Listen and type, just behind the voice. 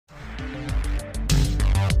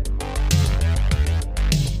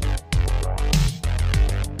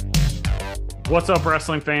What's up,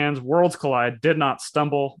 wrestling fans? Worlds Collide did not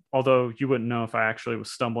stumble, although you wouldn't know if I actually was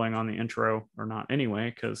stumbling on the intro or not anyway,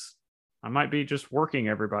 because I might be just working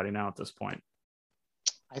everybody now at this point.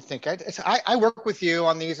 I think I work with you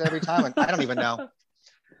on these every time, and I don't even know.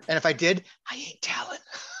 And if I did, I ain't telling.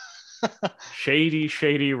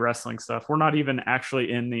 Shady wrestling stuff. We're not even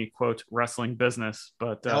actually in the quote wrestling business,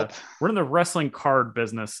 but Nope. We're in the wrestling card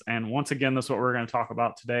business. And once again, that's what we're going to talk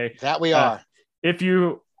about today. That we are.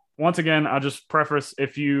 Once again, I'll just preface,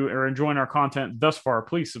 if you are enjoying our content thus far,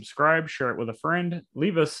 please subscribe, share it with a friend,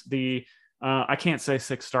 leave us the, I can't say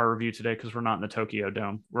 6-star review today because we're not in the Tokyo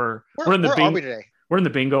Dome. We're in the where are we today? We're in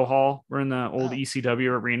the bingo hall. We're in the old ECW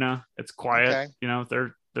arena. It's quiet. Okay. You know,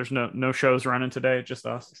 there's no shows running today, just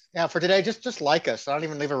us. Yeah, for today, just like us. I don't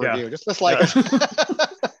even leave a review. Yeah. Just like us.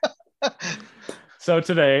 So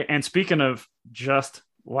today, and speaking of just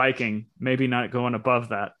liking, maybe not going above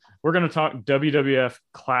that, we're going to talk WWF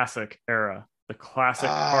Classic era, the classic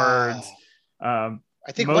cards. I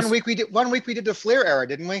think 1 week we did the Flair era,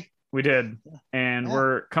 didn't we? We did, and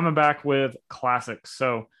we're coming back with classics.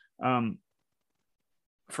 So,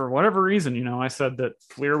 for whatever reason, you know, I said that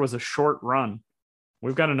Flair was a short run.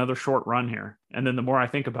 We've got another short run here, and then the more I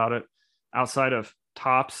think about it, outside of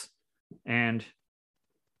Tops, and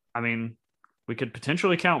I mean, we could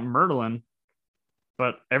potentially count Merlin.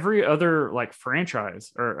 But every other like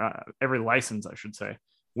franchise or every license, I should say,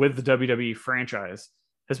 with the WWE franchise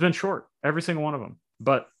has been short, every single one of them.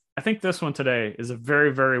 But I think this one today is a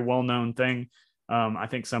very, very well-known thing. I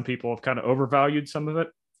think some people have kind of overvalued some of it.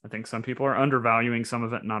 I think some people are undervaluing some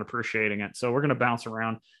of it and not appreciating it. So we're going to bounce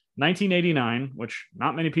around 1989, which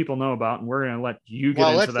not many people know about. And we're going to let you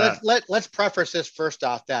get into that. Let's preface this first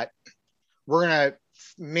off that we're going to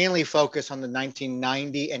mainly focus on the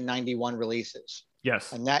 1990 and 91 releases.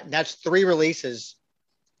 Yes. And that's 3 releases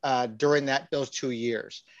during those 2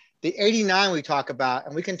 years. The 89 we talk about,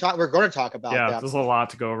 and we're going to talk about that. There's a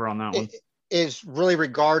lot to go over on that one. Is really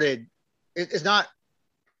regarded, it's not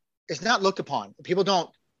looked upon. People don't,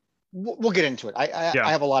 we'll get into it. I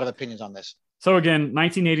have a lot of opinions on this. So again,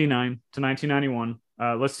 1989 to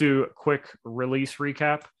 1991. Let's do a quick release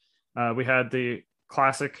recap. We had the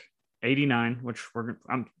classic 89, which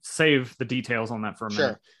I'm save the details on that for a minute.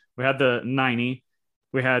 Sure. We had the 90.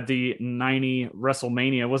 We had the 90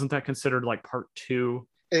 WrestleMania. Wasn't that considered like part 2?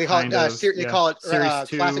 They call it Series 2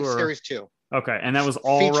 Classic Series 2. Okay, and that was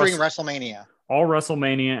all featuring WrestleMania. All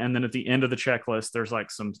WrestleMania, and then at the end of the checklist, there's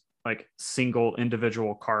like some like single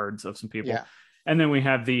individual cards of some people. Yeah. And then we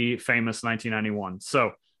have the famous 1991.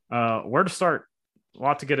 So where to start? A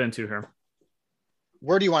lot to get into here.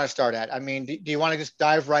 Where do you want to start at? I mean, do you want to just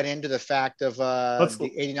dive right into the fact of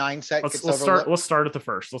the 89 set? Let's start at the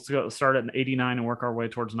first. Let's start at an 89 and work our way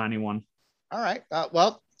towards 91. All right.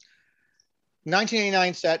 Well,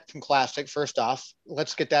 1989 set from Classic. First off,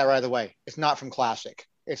 let's get that right out of the way. It's not from Classic.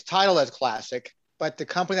 It's titled as Classic, but the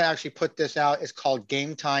company that actually put this out is called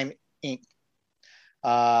Game Time Inc.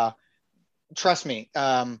 Trust me,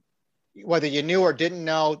 whether you knew or didn't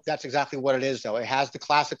know, that's exactly what it is, though. It has the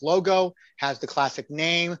Classic logo, has the Classic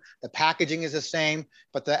name, the packaging is the same,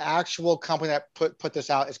 but the actual company that put this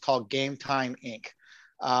out is called Game Time Inc.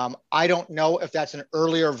 I don't know if that's an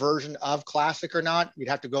earlier version of Classic or not. You'd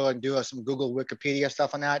have to go and do some Google Wikipedia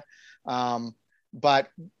stuff on that. But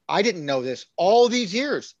I didn't know this all these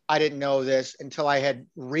years. I didn't know this until I had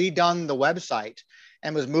redone the website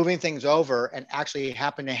and was moving things over and actually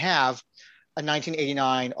happened to have a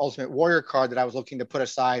 1989 Ultimate Warrior card that I was looking to put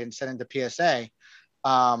aside and send into PSA.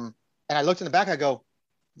 And I looked in the back, I go,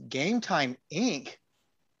 Game Time Inc.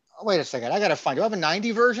 Oh, wait a second. I got to find, do I have a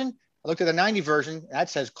 90 version? I looked at the 90 version and that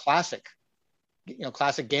says Classic,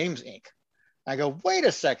 Classic Games Inc. I go, wait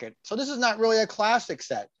a second. So this is not really a Classic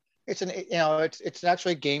set. It's it's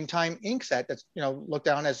actually a Game Time Inc. set that's, looked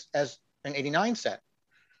down as an 89 set.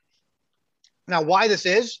 Now, why this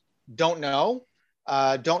is, don't know.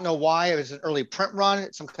 Don't know why. It was an early print run.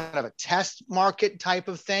 It's some kind of a test market type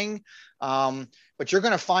of thing. But you're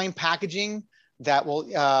going to find packaging that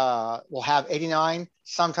will have 89.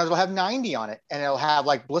 Sometimes will have 90 on it, and it'll have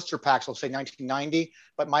like blister packs. Will say 1990,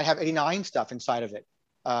 but might have 89 stuff inside of it.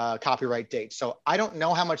 Copyright date. So I don't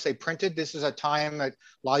know how much they printed. This is a time that a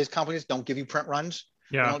lot of these companies don't give you print runs.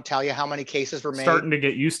 Yeah. They don't tell you how many cases were made. Starting to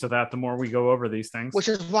get used to that the more we go over these things. Which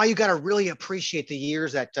is why you got to really appreciate the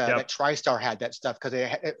years that that TriStar had that stuff, because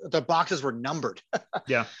the boxes were numbered.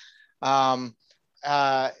 Yeah. So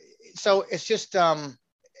it's just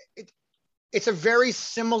it's a very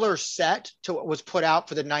similar set to what was put out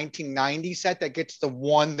for the 1990 set that gets the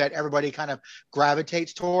one that everybody kind of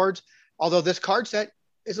gravitates towards. Although this card set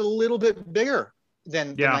is a little bit bigger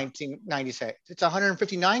than the 1990 set. It's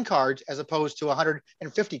 159 cards as opposed to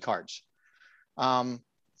 150 cards. And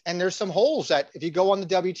there's some holes that if you go on the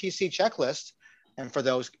WTC checklist, and for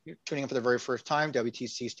those tuning in for the very first time,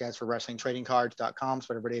 WTC stands for WrestlingTradingCards.com. So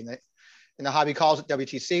everybody in the hobby calls it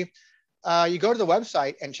WTC. You go to the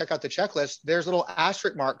website and check out the checklist. There's little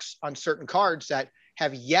asterisk marks on certain cards that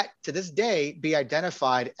have yet to this day be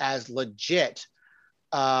identified as legit,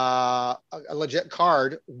 a legit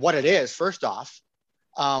card, what it is, first off,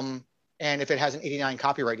 and if it has an 89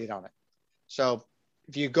 copyright date on it. So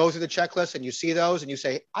if you go through the checklist and you see those and you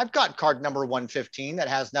say, I've got card number 115 that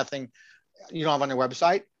has nothing you don't have on their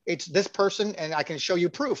website, it's this person and I can show you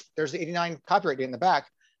proof. There's the 89 copyright date in the back.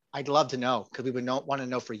 I'd love to know because we would want to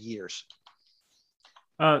know for years.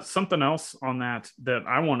 Something else on that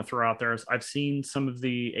I want to throw out there is I've seen some of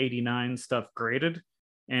the 89 stuff graded,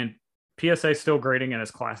 and PSA still grading it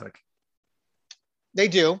as classic. They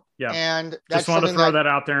do. Yeah. And that's just want to throw that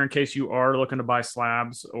out there in case you are looking to buy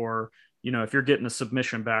slabs, or if you're getting a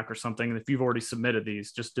submission back or something, if you've already submitted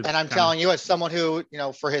these, and I'm telling you, as someone who,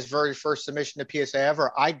 for his very first submission to PSA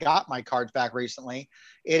ever, I got my cards back recently.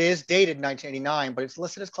 It is dated 1989, but it's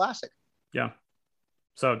listed as classic. Yeah.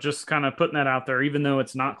 So just kind of putting that out there, even though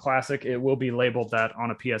it's not classic, it will be labeled that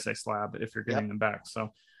on a PSA slab if you're getting them back.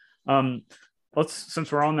 So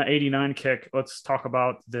since we're on the 89 kick, let's talk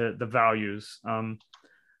about the values.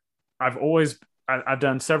 I've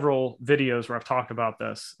done several videos where I've talked about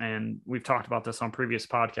this, and we've talked about this on previous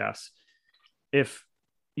podcasts. If,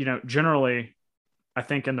 generally, I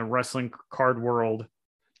think in the wrestling card world,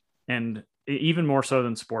 and even more so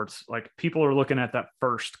than sports, like people are looking at that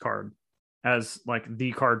first card as like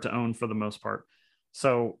the card to own for the most part.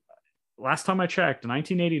 So last time I checked,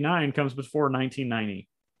 1989 comes before 1990.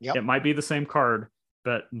 Yep. It might be the same card,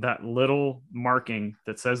 but that little marking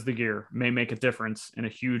that says the year may make a difference in a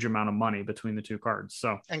huge amount of money between the two cards.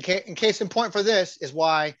 So, in case in point for this is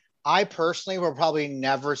why I personally will probably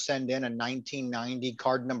never send in a 1990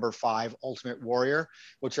 card number 5 Ultimate Warrior,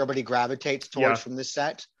 which everybody gravitates towards from this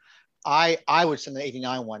set. I would send the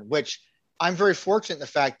 89 one, which I'm very fortunate in the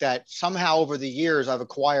fact that somehow over the years, I've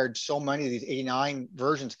acquired so many of these 89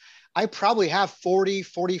 versions. I probably have 40,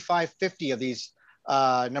 45, 50 of these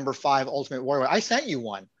number 5 Ultimate Warrior. I sent you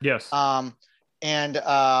one. Yes. And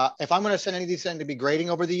if I'm going to send any of these to be grading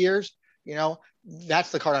over the years,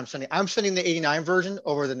 that's the card I'm sending. I'm sending the 89 version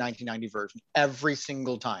over the 1990 version every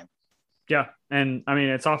single time. Yeah. And I mean,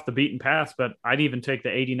 it's off the beaten path, but I'd even take the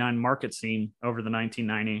 89 market scene over the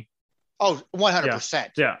 1990. Oh, 100%.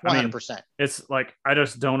 Yeah. 100%. It's like, I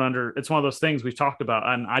just don't it's one of those things we've talked about.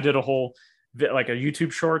 And I did a whole, like a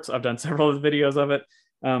YouTube shorts. I've done several of the videos of it.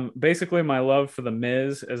 Basically my love for the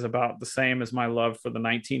Miz is about the same as my love for the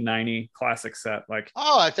 1990 classic set. Like,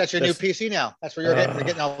 that's your new PC now. That's where you're hitting. You're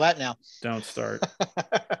getting all that now. Don't start.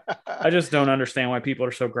 I just don't understand why people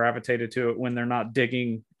are so gravitated to it when they're not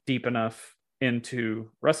digging deep enough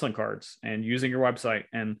into wrestling cards and using your website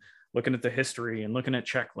and looking at the history and looking at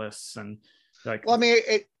checklists and like. Well, I mean,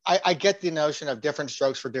 I get the notion of different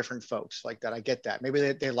strokes for different folks like that. I get that.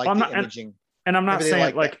 Maybe they like the imaging. And I'm not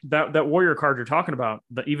saying like that Warrior card you're talking about,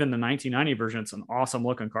 even the 1990 version, it's an awesome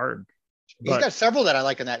looking card. He's got several that I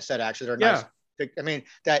like in that set. Actually, they're nice. I mean,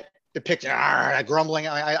 that depiction, that grumbling.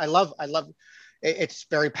 I love. It's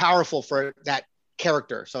very powerful for that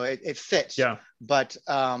character, so it fits. Yeah. But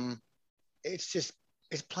it's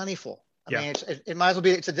plentiful. I mean, it might as well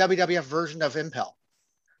be. It's a WWF version of Impel.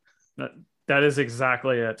 That is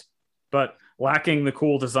exactly it, but lacking the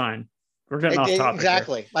cool design. We're getting off topic.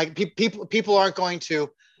 Exactly. Here. Like people aren't going to,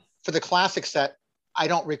 for the classic set. I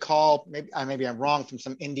don't recall. Maybe I'm wrong from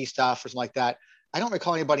some indie stuff or something like that. I don't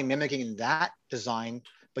recall anybody mimicking that design.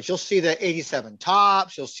 But you'll see the 87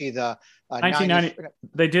 tops. You'll see the 1990.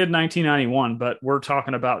 They did 1991, but we're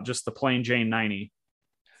talking about just the plain Jane 90.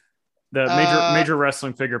 The major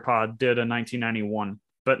wrestling figure pod did a 1991,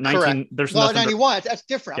 but 19. Correct. There's well, nothing. 91. That's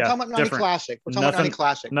different. I'm talking about 90 classic. We're talking about 90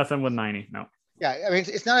 classic. Nothing with 90. No. Yeah, I mean,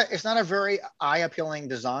 it's not a very eye appealing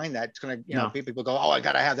design that's going to, people go, oh, I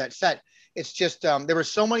got to have that set. It's just there were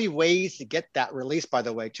so many ways to get that release, by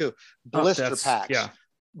the way, too. Blister packs,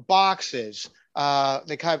 boxes.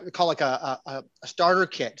 They call like a starter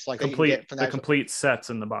kit. It's like complete sets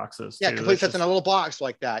in the boxes. Yeah, complete sets in a little box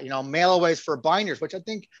like that. Mailaways for binders, which I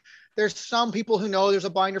think there's some people who know there's a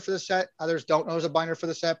binder for the set. Others don't know there's a binder for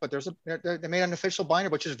the set, but they made an official binder,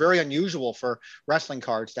 which is very unusual for wrestling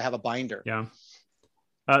cards to have a binder. Yeah.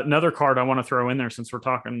 Another card I want to throw in there, since we're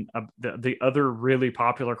talking the other really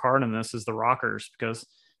popular card in this is the Rockers, because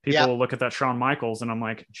people will look at that Shawn Michaels and I'm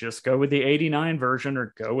like, just go with the 89 version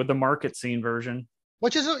or go with the Market Scene version.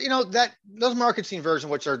 Which is, that those Market Scene version,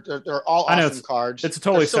 which they're all awesome cards. It's a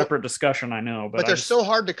totally separate discussion, I know, but they're so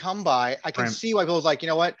hard to come by. I can see why people's like, you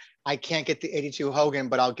know what? I can't get the 82 Hogan,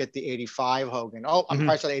 but I'll get the 85 Hogan. Oh, I'm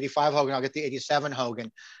priced at 85 Hogan. I'll get the 87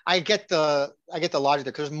 Hogan. I get the logic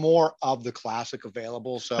there because there's more of the classic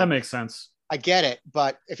available. So that makes sense. I get it.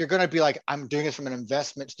 But if you're going to be like, I'm doing this from an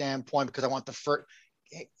investment standpoint because I want the first,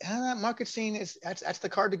 that Market Scene that's the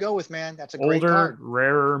card to go with, man. That's a great card.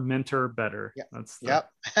 Rarer, minter, better. Yep.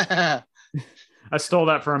 I stole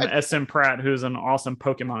that from SM Pratt, who's an awesome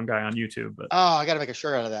Pokemon guy on YouTube. But I got to make a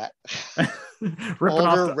shirt out of that.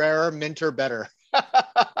 Older, rarer, minter, better.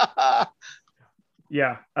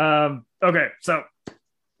 Yeah. Okay. So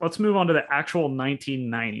let's move on to the actual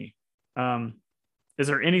 1990. Is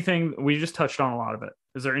there anything, we just touched on a lot of it.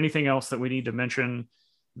 Is there anything else that we need to mention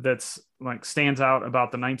that's like stands out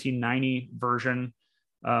about the 1990 version?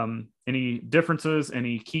 Any differences,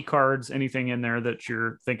 any key cards, anything in there that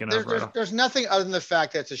you're thinking of? There's nothing other than the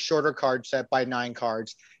fact that it's a shorter card set by 9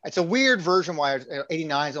 cards. It's a weird version why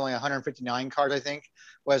 89 is only 159 cards, I think,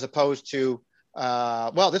 as opposed to this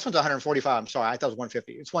one's 145. I'm sorry, I thought it was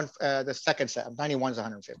 150. It's the second set. 91 is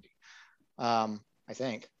 150. I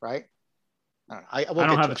think, right? I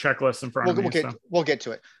don't have the checklist in front of me. We'll get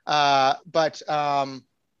to it.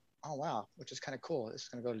 Oh wow, which is kind of cool. This is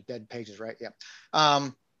going to go to dead pages, right? Yeah.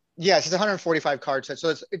 Yes, it's 145 card set.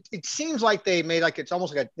 So it seems like they made it's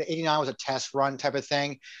almost like the 89 was a test run type of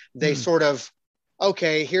thing. They sort of,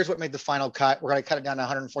 okay, here's what made the final cut. We're going to cut it down to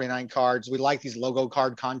 149 cards. We like these logo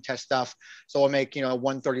card contest stuff. So we'll make,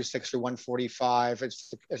 136 through 145.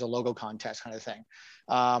 It's a logo contest kind of thing.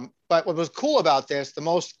 But what was cool about this, the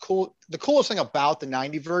coolest thing about the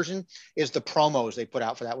 90 version is the promos they put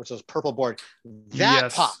out for that, which was purple board.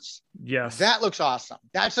 That pops. Yes. That looks awesome.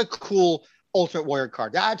 That's a cool Ultimate Warrior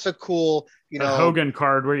card. That's a cool, Hogan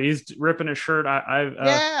card where he's ripping his shirt.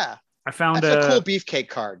 I found a cool Beefcake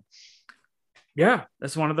card. Yeah,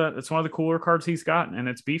 that's one of the cooler cards he's gotten, and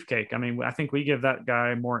it's Beefcake. I mean, I think we give that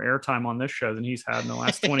guy more airtime on this show than he's had in the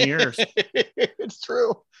last 20 years. It's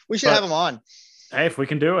true. We should have him on. Hey, if we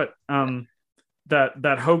can do it.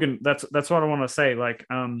 That Hogan, that's what I want to say. Like,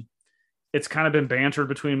 it's kind of been bantered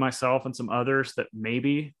between myself and some others that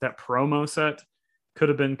maybe that promo set could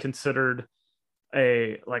have been considered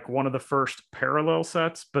one of the first parallel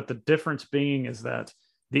sets, but the difference being is that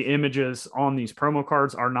the images on these promo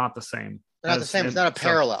cards are not the same. They're not the same. It's not a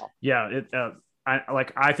parallel. So, yeah.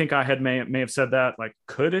 I think I had may have said that, like,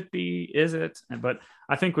 could it be, is it? But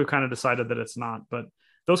I think we've kind of decided that it's not, but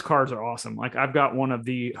those cards are awesome. Like, I've got one of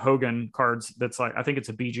the Hogan cards that's like, I think it's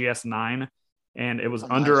a BGS 9 and it was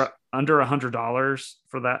under $100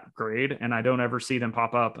 for that grade. And I don't ever see them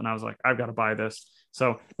pop up. And I was like, I've got to buy this.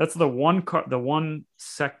 So that's the one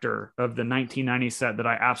sector of the 1990 set that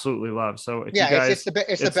I absolutely love. So if it's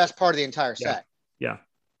the best part of the entire set. Yeah.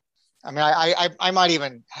 I mean, I might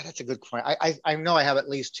even, that's a good point. I know I have at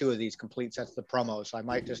least 2 of these complete sets of the promos. So I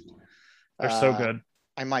might just, they're so good.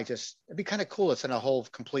 It'd be kind of cool to send a whole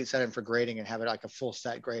complete set in for grading and have it like a full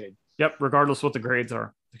set graded. Yep. Regardless what the grades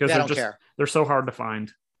are, because they're so hard to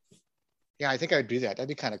find. Yeah. I think I would do that. That'd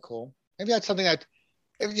be kind of cool. Maybe that's something that,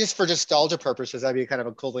 just for nostalgia purposes, that'd be kind of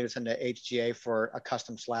a cool thing to send to HGA for a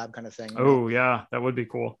custom slab kind of thing. Oh yeah. That would be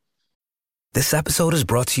cool. This episode is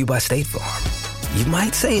brought to you by State Farm. You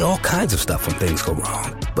might say all kinds of stuff when things go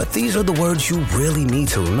wrong, but these are the words you really need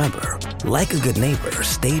to remember. Like a good neighbor,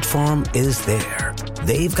 State Farm is there.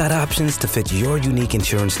 They've got options to fit your unique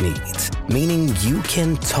insurance needs, meaning you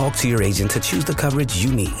can talk to your agent to choose the coverage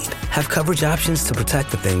you need, have coverage options to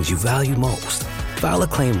protect the things you value most, file a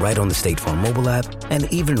claim right on the State Farm mobile app,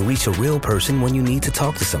 and even reach a real person when you need to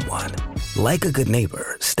talk to someone. Like a good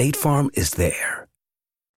neighbor, State Farm is there.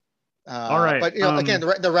 All right. But again,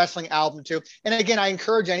 the wrestling album too. And again, I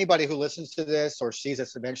encourage anybody who listens to this or sees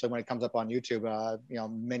this eventually when it comes up on YouTube,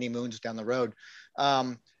 many moons down the road,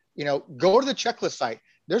 go to the checklist site.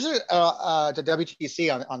 There's the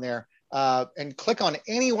WTC on there, and click on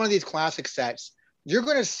any one of these classic sets. You're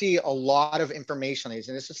going to see a lot of information on these.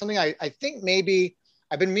 And this is something I think maybe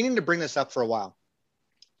I've been meaning to bring this up for a while.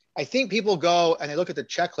 I think people go and they look at the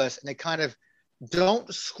checklist and they kind of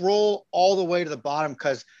don't scroll all the way to the bottom,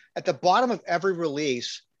 because at the bottom of every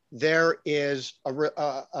release, there is every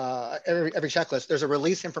checklist. There's a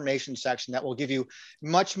release information section that will give you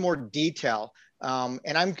much more detail. And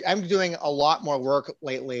I'm doing a lot more work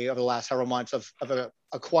lately over the last several months of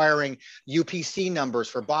acquiring UPC numbers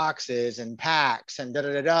for boxes and packs and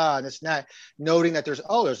and this and that, noting that there's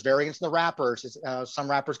variants in the wrappers. Some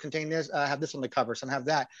wrappers contain this, have this on the cover, some have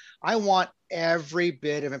that. I want every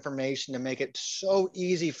bit of information to make it so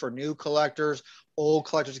easy for new collectors, old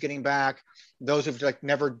collectors getting back, those who've like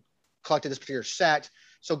never collected this particular set.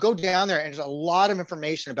 So go down there, and there's a lot of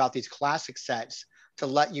information about these classic sets to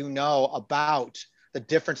let you know about the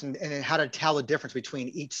difference and how to tell the difference between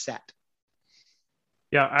each set.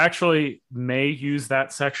 Yeah, I actually may use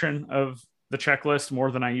that section of the checklist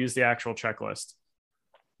more than I use the actual checklist.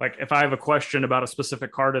 Like if I have a question about a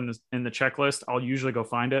specific card in the checklist, I'll usually go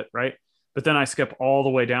find it, right? But then I skip all the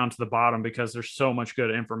way down to the bottom because there's so much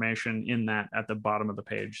good information in that at the bottom of the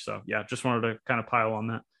page. So yeah, just wanted to kind of pile on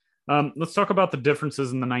that. Let's talk about the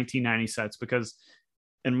differences in the 1990 sets, because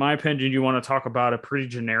in my opinion, you want to talk about a pretty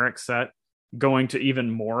generic set going to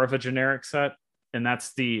even more of a generic set. And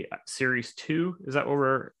that's the Series 2. Is that what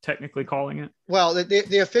we're technically calling it? Well,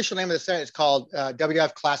 the official name of the set is called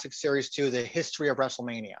WWF Classic Series 2, The History of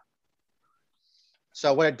WrestleMania.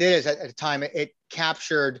 So what it did is at the time, it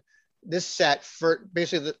captured this set for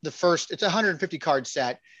basically the first, it's a 150 card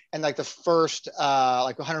set. And like the first,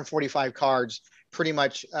 like 145 cards pretty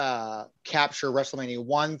much capture WrestleMania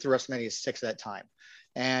 1 through WrestleMania 6 at that time.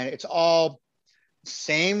 And it's all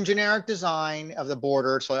same generic design of the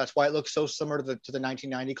border. So that's why it looks so similar to the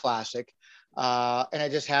 1990 Classic. And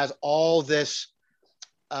it just has all this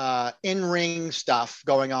in-ring stuff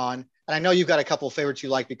going on. And I know you've got a couple of favorites you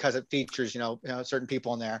like because it features, certain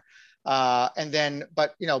people in there. And then,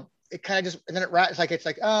 but, it kind of just, and then it's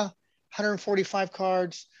like 145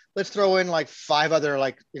 cards. Let's throw in like 5 other,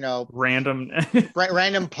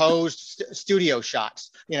 random posed studio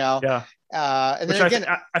shots, Yeah. And Which then again,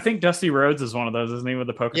 I think Dusty Rhodes is one of those, isn't he, with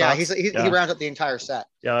the polka yeah, dots? he rounds up the entire set.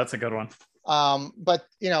 Yeah, that's a good one. But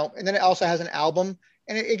and then it also has an album,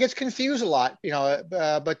 and it gets confused a lot,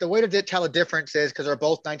 but the way to tell a difference is, because they're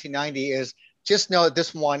both 1990, is just know that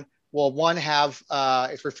this one will have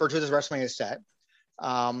it's referred to as a WrestleMania set.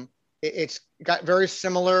 It's got very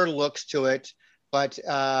similar looks to it, but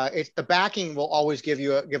it's the backing will always give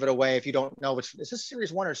it away if you don't know is this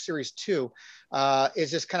Series 1 or Series 2. Is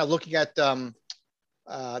just kind of looking at the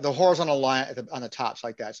horizontal line on the tops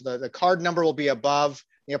like that. So the card number will be above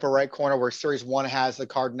the upper right corner, where Series 1 has the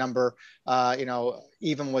card number.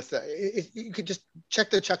 Even with you could just check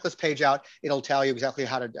the checklist page out; it'll tell you exactly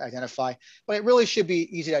how to identify. But it really should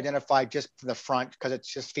be easy to identify just from the front, because it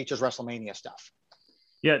just features WrestleMania stuff.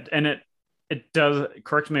 Yeah, and it does.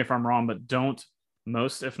 Correct me if I'm wrong, but don't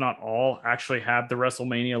most, if not all, actually have the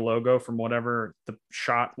WrestleMania logo from whatever the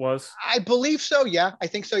shot was? I believe so. Yeah, I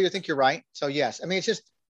think so. You think you're right. So yes, I mean, it's just,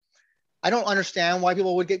 I don't understand why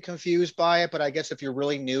people would get confused by it, but I guess if you're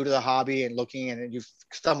really new to the hobby and looking and you've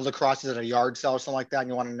stumbled across it at a yard sale or something like that, and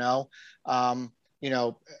you want to know,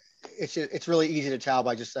 it's really easy to tell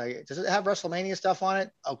by just saying, does it have WrestleMania stuff on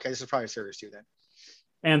it? Okay, this is probably Series 2 then.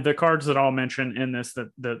 And the cards that I'll mention in this,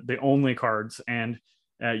 the only cards, and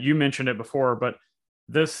you mentioned it before, but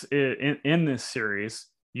this in this series,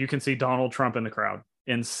 you can see Donald Trump in the crowd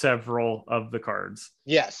in several of the cards.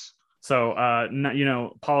 Yes. So,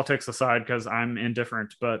 politics aside, because I'm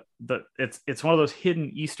indifferent, but it's one of those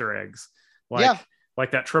hidden Easter eggs,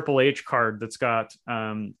 like that Triple H card that's got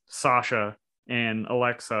Sasha and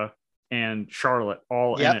Alexa and Charlotte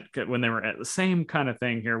all in it when they were at the same kind of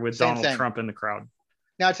thing here with Donald Trump in the crowd.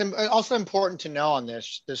 Now, it's also important to know on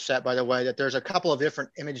this set, by the way, that there's a couple of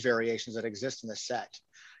different image variations that exist in the set.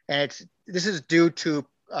 And this is due to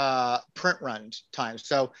print run times.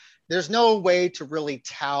 So there's no way to really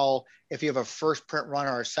tell if you have a first print run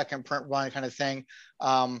or a second print run kind of thing.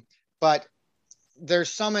 But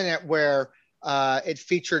there's some in it where it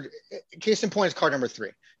featured, case in point is card number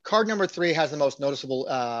 3. Card number 3 has the most noticeable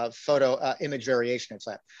photo image variation in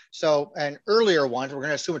set. So an earlier one, we're going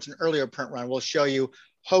to assume it's an earlier print run, will show you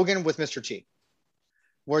Hogan with Mr. T,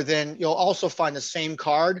 where then you'll also find the same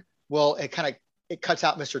card. Well, it cuts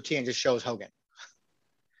out Mr. T and just shows Hogan.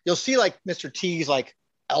 You'll see like Mr. T's like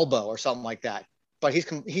elbow or something like that, but he's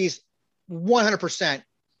 100%.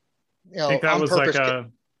 I think that was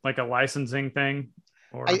like a licensing thing.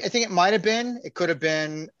 Or... I think it might have been. It could have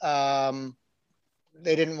been.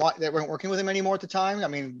 They weren't working with him anymore at the time. I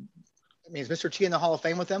mean, is Mr. T in the Hall of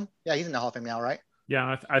Fame with them? Yeah, he's in the Hall of Fame now, right?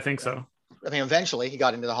 Yeah, I think so. I mean, eventually he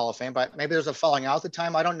got into the Hall of Fame, but maybe there's a falling out at the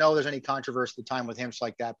time. I don't know. There's any controversy at the time with him,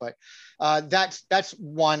 like that. But that's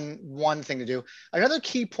one thing to do. Another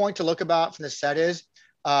key point to look about from the set is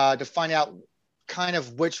to find out kind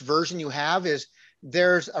of which version you have is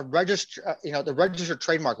there's a register, the registered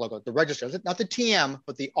trademark logo, the register, not the TM,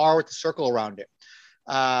 but the R with the circle around it.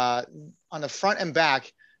 On the front and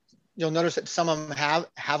back, you'll notice that some of them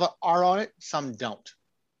have a R on it, some don't.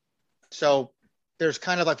 So there's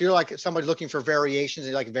kind of like, if you're like somebody looking for variations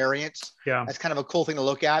and like variants, that's kind of a cool thing to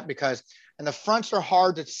look at, because, and the fronts are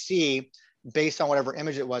hard to see based on whatever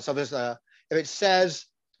image it was. So there's if it says,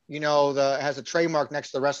 it has a trademark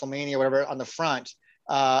next to the WrestleMania, whatever, on the front,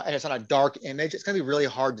 and it's on a dark image, it's going to be really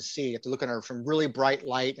hard to see. You have to look at it from really bright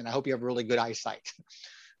light, and I hope you have really good eyesight.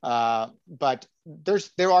 But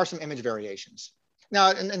there are some image variations.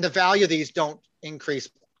 Now, and the value of these don't increase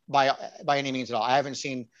by any means at all. I haven't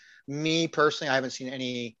seen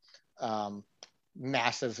any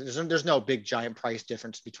massive, there's no big giant price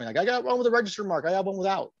difference between, like, I got one with a registered mark, I have one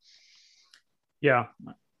without. Yeah.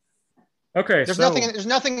 Okay. There's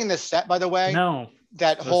nothing in this set, by the way,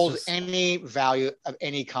 that holds any value of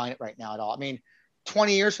any kind right now at all. I mean,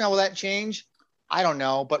 20 years from now, will that change? I don't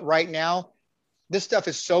know. But right now, this stuff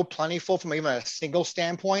is so plentiful from even a single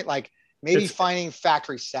standpoint. Like, maybe finding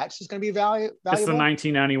factory sets is going to be valuable. It's the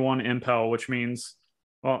 1991 Impel, which means,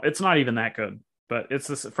 well, it's not even that good, but it's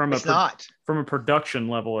this from a production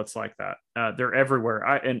level. It's like that. They're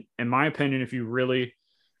everywhere. In my opinion, if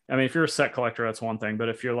you're a set collector, that's one thing. But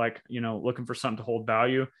if you're like, looking for something to hold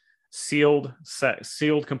value, sealed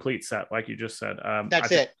complete set, like you just said,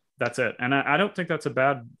 that's it. And I don't think that's a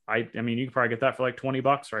bad, I mean, you could probably get that for like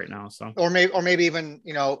 $20 right now. So, or maybe even,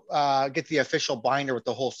 get the official binder with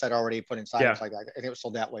the whole set already put inside. Yeah. Like that. I think it was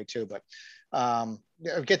sold that way too, but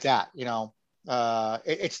get that,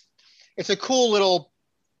 it's a cool little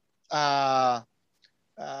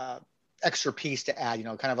extra piece to add,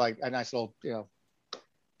 kind of like a nice little,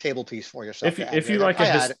 table piece for yourself. If you like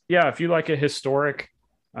a historic,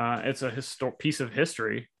 it's a piece of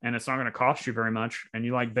history, and it's not going to cost you very much, and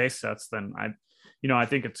you like base sets, then I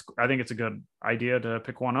think it's a good idea to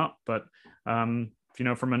pick one up. But from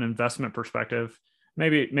an investment perspective,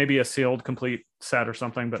 maybe a sealed complete set or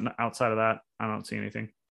something, but outside of that, I don't see anything.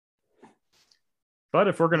 But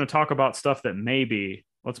if we're going to talk about stuff that maybe,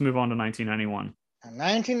 let's move on to 1991. In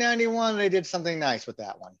 1991, they did something nice with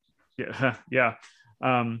that one. Yeah.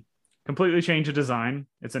 Completely changed the design.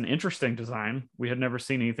 It's an interesting design. We had never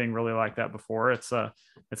seen anything really like that before. It's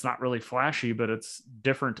not really flashy, but it's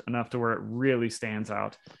different enough to where it really stands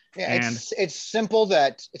out. Yeah, and it's simple.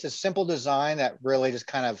 It's a simple design that really just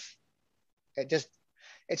kind of, it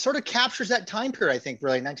sort of captures that time period, I think,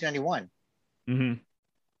 really, 1991.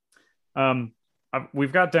 Mm-hmm.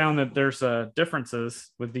 We've got down that there's differences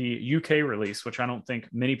with the UK release, which I don't think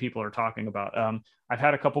many people are talking about. I've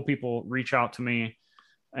had a couple people reach out to me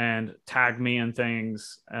and tag me in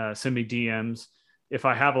things, send me DMs if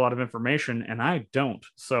I have a lot of information, and I don't.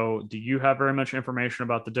 So do you have very much information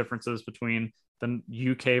about the differences between the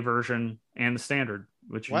UK version and the standard?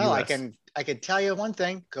 Well, US? I can tell you one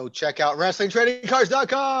thing. Go check out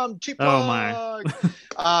WrestlingTradingCards.com. Cheap plug. Oh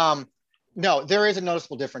my. No, there is a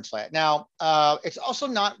noticeable difference. Now, it's also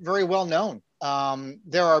not very well known.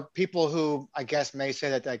 There are people who I guess may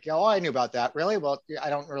say that, like, I knew about that. Really? Well, I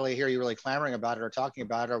don't really hear you really clamoring about it or talking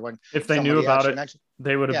about it. Or when if they knew about it,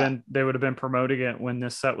 they would have been promoting it when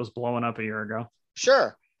this set was blowing up a year ago.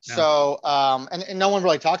 Sure. Yeah. So, and no one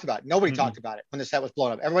really talked about it. Nobody talked about it when the set was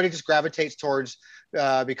blowing up. Everybody just gravitates towards,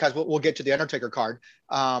 because we'll get to the Undertaker card,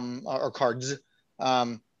 or cards.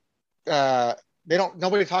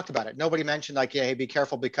 Nobody talked about it. Nobody mentioned, like, hey, be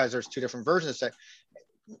careful because there's two different versions of the set.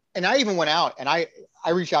 And I even went out and I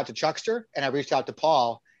reached out to Chuckster and I reached out to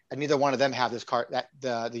Paul, and neither one of them have this card, that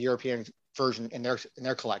the European version in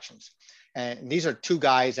their collections. And these are two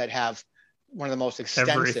guys that have one of the most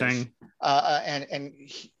extensive and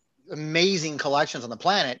amazing collections on the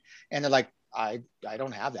planet. And they're like, I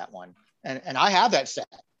don't have that one. And I have that set.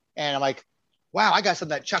 And I'm like, wow, I got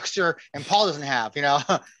something that Chuckster and Paul doesn't have, Yeah.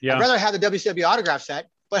 I'd rather have the WCW autograph set,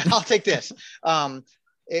 but I'll take this.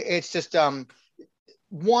 It's just,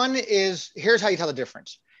 one is, here's how you tell the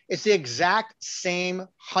difference. It's the exact same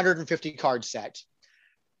 150 card set.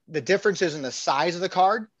 The difference is in the size of the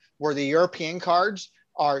card, where the European cards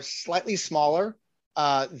are slightly smaller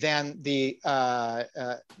than the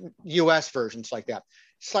US versions like that.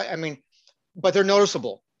 But they're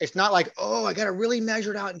noticeable. It's not like, oh, I got to really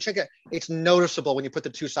measure it out and check it. It's noticeable when you put the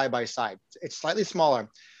two side by side. It's slightly smaller.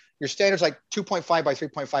 Your standard's like 2.5 by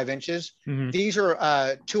 3.5 inches. Mm-hmm. These are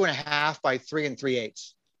 2.5 by 3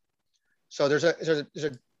 3/8. So there's a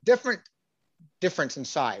difference in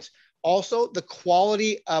size. Also, the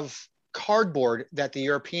quality of cardboard that the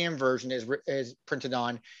European version is printed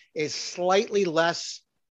on is slightly less,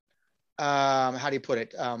 how do you put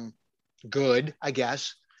it? Good, I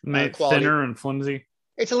guess. Thinner and flimsy.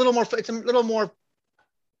 It's a little more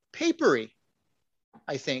papery.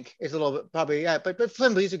 I think it's a little bit probably, yeah, but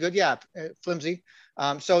flimsy's a good, yeah, flimsy.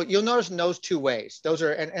 So you'll notice in those two ways, those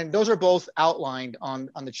are, and those are both outlined on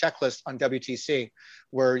the checklist on WTC,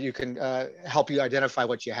 where you can help you identify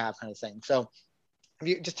what you have, kind of thing. So if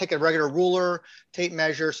you just take a regular ruler, tape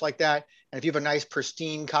measures like that, and if you have a nice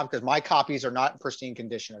pristine copy, because my copies are not in pristine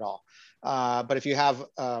condition at all. But if you have,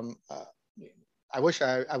 I wish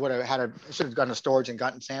I would have I should have gone to storage and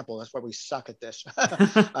gotten sample. That's why we suck at this.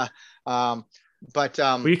 Well,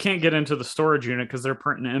 you can't get into the storage unit because they're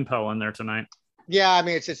printing Impel in there tonight. Yeah, I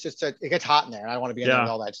mean, it's just it gets hot in there, and I don't want to be in there with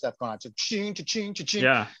all that stuff going on. So ching, ching, ching.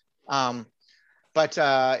 Yeah. But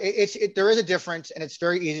there is a difference, and it's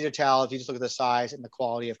very easy to tell if you just look at the size and the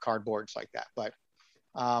quality of cardboards like that. But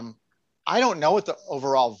I don't know what the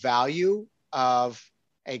overall value of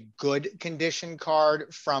a good condition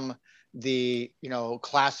card from the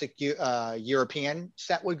classic European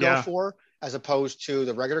set would go for, as opposed to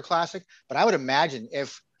the regular classic. But I would imagine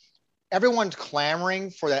if everyone's clamoring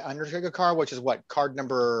for that Undertaker card, which is what card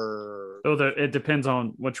number. So it depends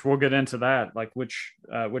on which, we'll get into that, like which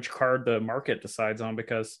card the market decides on,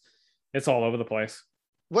 because it's all over the place.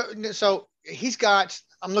 So he's got,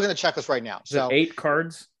 I'm looking at the checklist right now. So 8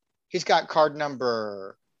 cards. He's got card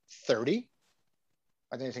number 30.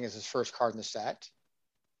 I think it's his first card in the set.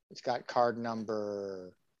 It's got card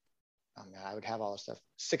number, oh man, I would have all this stuff.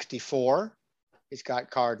 64. He's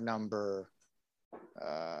got card number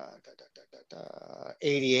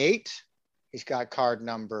 88. He's got card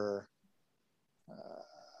number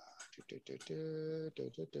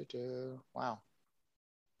wow.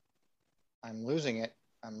 I'm losing it.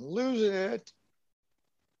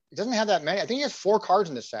 He doesn't have that many. I think he has 4 cards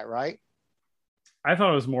in this set, right? I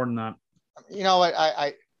thought it was more than that. You know what?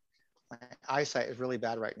 My eyesight is really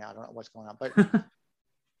bad right now. I don't know what's going on, but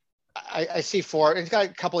I see 4. He's got a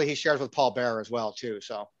couple he shares with Paul Bearer as well too.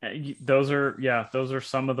 So those are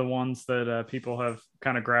some of the ones that people have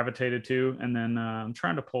kind of gravitated to. And then I'm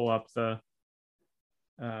trying to pull up the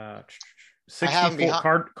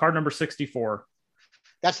 64 card number 64.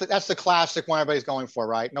 That's the classic one everybody's going for,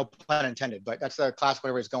 right? No pun intended, but that's the classic one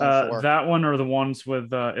everybody's going for. That one, or the ones with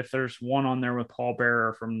if there's one on there with Paul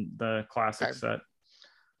Bearer from the classic set.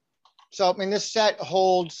 So, I mean, this set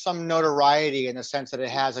holds some notoriety in the sense that it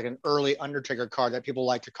has like an early Undertaker card that people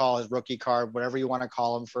like to call his rookie card, whatever you want to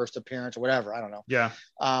call him, first appearance or whatever. I don't know. Yeah.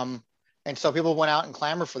 And so people went out and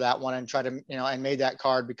clamored for that one and tried to, and made that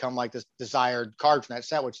card become like this desired card from that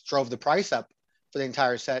set, which drove the price up for the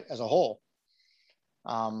entire set as a whole.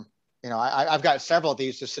 I've got several of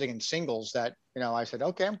these just sitting in singles that, I said,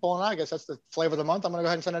 okay, I'm pulling out. I guess that's the flavor of the month. I'm going to go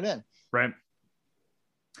ahead and send it in. Right.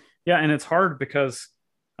 Yeah. And it's hard because,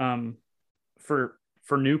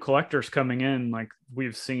 for new collectors coming in, like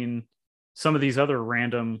we've seen some of these other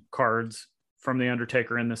random cards from the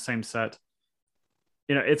Undertaker in the same set.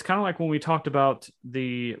 It's kind of like when we talked about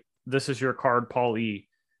This Is Your Card, Paul E.,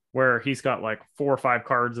 where he's got like 4 or 5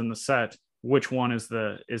 cards in the set. Which one is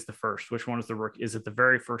the first? Which one is the rookie? Is it the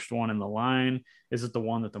very first one in the line? Is it the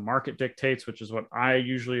one that the market dictates, which is what I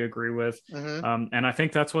usually agree with? Mm-hmm. And I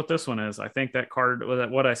think that's what this one is. I think that card,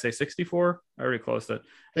 what I say, 64? I already closed it.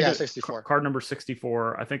 Yeah, 64. Card number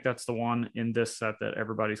 64. I think that's the one in this set that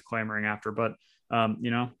everybody's clamoring after. But, if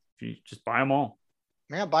you just buy them all.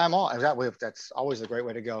 Yeah, buy them all. That's always a great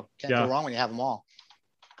way to go. Can't go wrong when you have them all.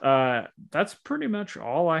 That's pretty much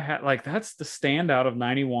all I had. Like, that's the standout of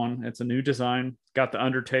 91. It's a new design, got the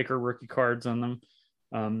Undertaker rookie cards on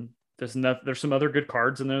them. There's some other good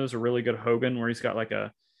cards in there. There's a really good Hogan where he's got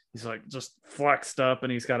he's just flexed up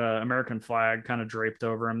and he's got an American flag kind of draped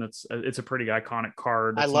over him. It's a pretty iconic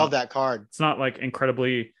card. I love that card. It's not like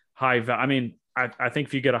incredibly high value. I mean, I think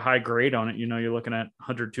if you get a high grade on it, you're looking at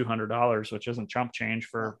 $100, $200, which isn't chump change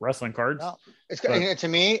for wrestling cards. No, to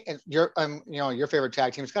me, your favorite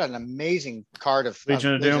tag team. It's got an amazing card of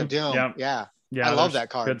Legion of Doom. Yeah. I love that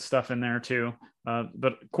card. Good stuff in there too.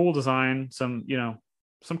 But cool design. Some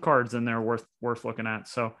cards in there worth looking at.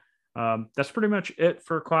 So that's pretty much it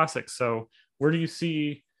for classics. So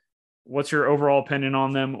what's your overall opinion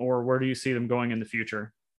on them, or where do you see them going in the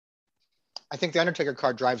future? I think the Undertaker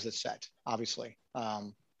card drives the set, obviously.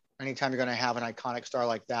 Anytime you're going to have an iconic star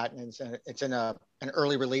like that, and it's in an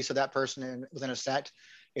early release of that person within a set,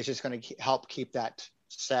 it's just going to help keep that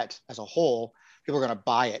set as a whole. People are going to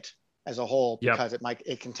buy it as a whole because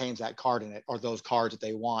it contains that card in it, or those cards that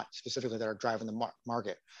they want specifically that are driving the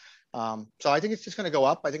market. So I think it's just going to go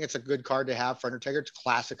up. I think it's a good card to have for Undertaker. It's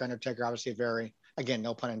classic Undertaker, obviously again,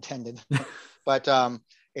 no pun intended, but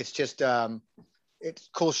it's just, it's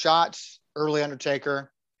cool shots, early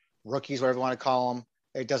Undertaker, rookies, whatever you want to call them.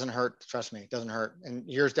 It doesn't hurt. Trust me, it doesn't hurt. And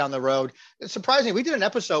years down the road, it's surprising. We did an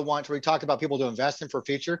episode once where we talked about people to invest in for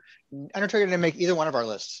future. Undertaker didn't make either one of our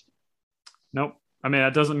lists. Nope. I mean,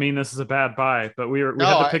 that doesn't mean this is a bad buy, but we had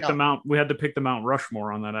to pick the Mount. We had to pick the Mount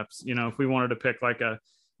Rushmore on that episode. You know, if we wanted to pick like a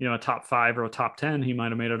top 5 or a top 10, he might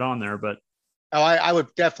have made it on there. But I would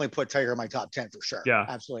definitely put Taker in my top 10 for sure. Yeah,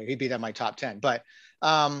 absolutely. He'd be in my top 10. But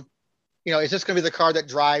is this going to be the card that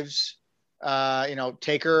drives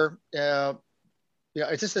Taker?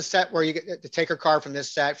 Is this a set where you get the Taker card from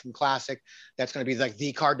this set from Classic that's going to be like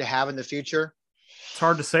the card to have in the future? It's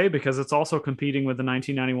hard to say because it's also competing with the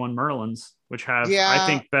 1991 Merlins, which have, I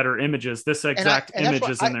think, better images. This exact image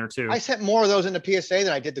is in there too. I sent more of those into PSA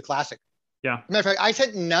than I did the Classic. Yeah. Matter of fact, I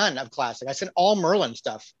sent none of Classic. I sent all Merlin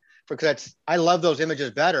stuff because I love those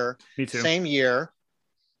images better. Me too. Same year.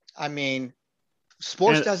 I mean,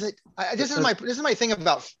 sports does it. This is my thing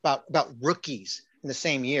about rookies in the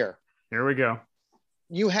same year. Here we go.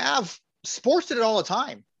 You have sports did it all the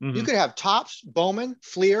time. Mm-hmm. You could have Topps, Bowman,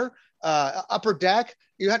 Fleer, Upper Deck.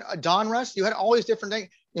 You had Donruss. You had all these different things,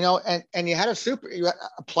 and you had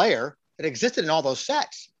a player that existed in all those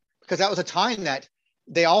sets because that was a time that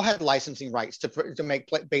they all had licensing rights to make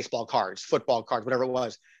baseball cards, football cards, whatever it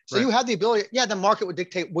was. So You had the ability. Yeah, the market would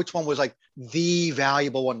dictate which one was like the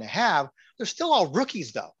valuable one to have. They're still all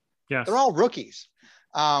rookies though. Yes. They're all rookies.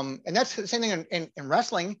 And that's the same thing in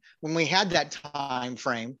wrestling when we had that time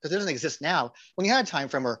frame, because it doesn't exist now. When you had a time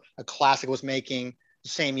frame where a Classic was making the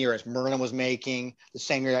same year as Merlin was making the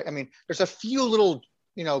same year. I mean, there's a few little,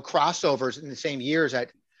 crossovers in the same years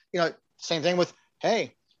that, same thing with,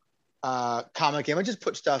 Comic Images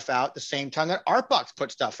put stuff out the same time that Artbox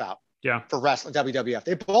put stuff out. Yeah. For wrestling, WWF.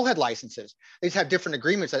 They both had licenses. They just have different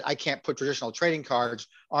agreements that I can't put traditional trading cards.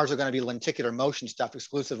 Ours are going to be lenticular motion stuff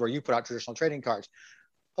exclusive where you put out traditional trading cards.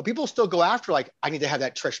 But people still go after, like, I need to have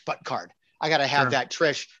that Trish Butt card. I got to have that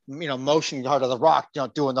Trish, motion card of The Rock,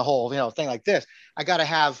 doing the whole, thing like this. I got to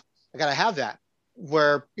have that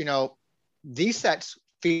where, these sets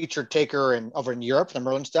feature Taker and over in Europe, the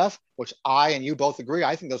Merlin stuff, which I and you both agree.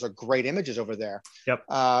 I think those are great images over there. Yep.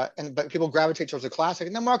 But people gravitate towards the Classic,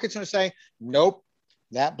 and the market's going to say, nope,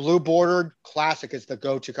 that blue bordered Classic is the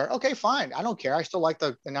go-to card. Okay, fine. I don't care. I still like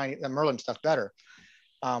the Merlin stuff better.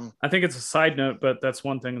 I think it's a side note, but that's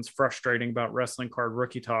one thing that's frustrating about wrestling card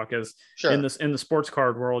rookie talk is in the sports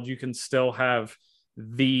card world, you can still have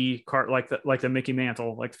the card like the Mickey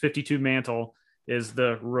Mantle, like 52 Mantle is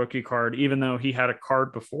the rookie card, even though he had a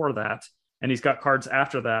card before that and he's got cards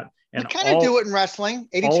after that. And you kind of do it in wrestling.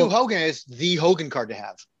 82 Hogan is the Hogan card to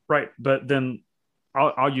have. Right. But then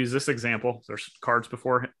I'll use this example. There's cards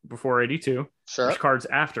before 82. Sure. There's cards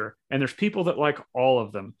after, and there's people that like all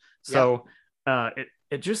of them. So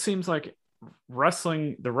it just seems like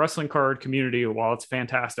the wrestling card community, while it's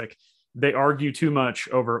fantastic, they argue too much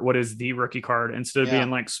over what is the rookie card instead of being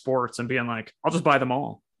like sports and being like, I'll just buy them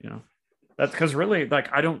all. That's because really, like,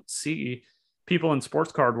 I don't see people in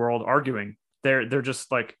sports card world arguing. They're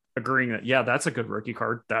just like agreeing that, that's a good rookie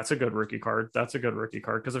card. That's a good rookie card. That's a good rookie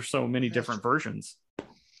card. Because there's so many different versions.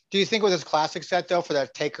 Do you think with this Classic set though, for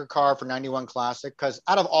that Taker card for 91 Classic, because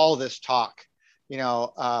out of all this talk,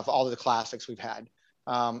 of all of the Classics we've had,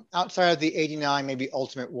 outside of the 89, maybe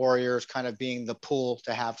Ultimate Warriors kind of being the pool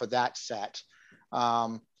to have for that set.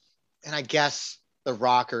 And I guess the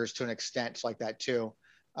Rockers to an extent like that too.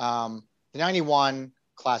 The 91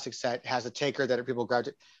 Classic set has a Taker that people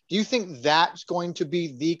gravitate. Do you think that's going to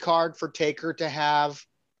be the card for Taker to have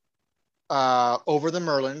over the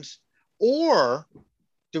Merlins? Or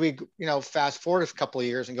do we, fast forward a couple of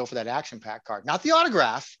years and go for that action pack card? Not the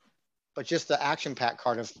autograph, but just the action pack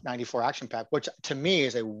card of 94 action pack, which to me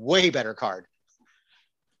is a way better card.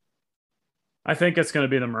 I think it's going to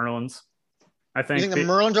be the Merlins. You think the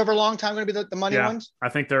Merlins over a long time going to be the money ones? I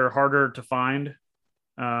think they're harder to find.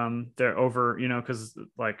 They're over, because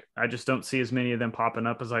like I just don't see as many of them popping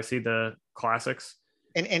up as I see the Classics.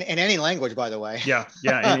 In any language, by the way. Yeah,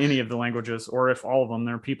 in any of the languages, or if all of them,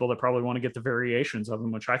 there are people that probably want to get the variations of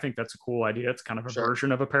them, which I think that's a cool idea. It's kind of a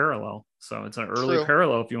version of a parallel. So it's an early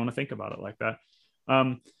parallel if you want to think about it like that.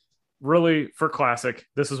 Really, for Classic,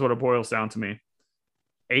 this is what it boils down to me.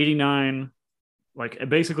 89, like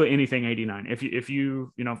basically anything 89. If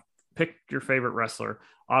you pick your favorite wrestler.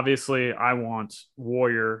 Obviously, I want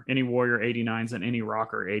any Warrior 89s and any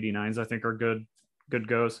Rocker 89s. I think are good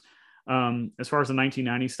goes. As far as the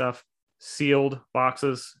 1990 stuff, sealed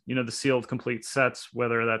boxes, the sealed complete sets,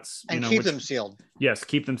 whether that's keep them sealed. Yes,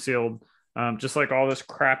 keep them sealed. Just like all this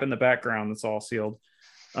crap in the background that's all sealed.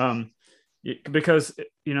 Because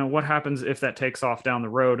what happens if that takes off down the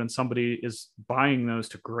road and somebody is buying those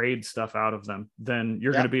to grade stuff out of them, then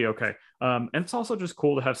you're going to be okay. And it's also just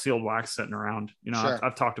cool to have sealed wax sitting around. Sure.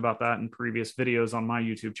 I've talked about that in previous videos on my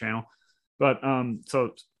YouTube channel. But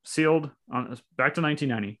so sealed, back to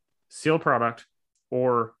 1990, sealed product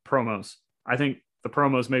or promos. I think the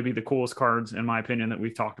promos may be the coolest cards, in my opinion, that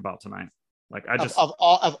we've talked about tonight. Like of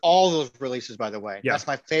all those releases, by the way, that's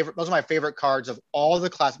my favorite. Those are my favorite cards of all the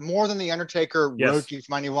class, more than the Undertaker rookie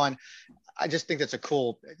from 91. I just think that's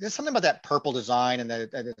there's something about that purple design and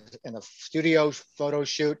the studio photo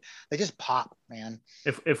shoot. They just pop, man.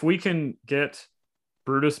 If we can get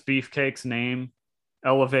Brutus Beefcake's name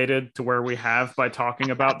elevated to where we have by talking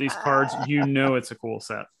about these cards, it's a cool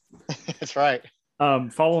set. That's right.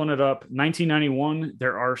 Following it up, 1991,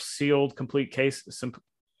 there are sealed complete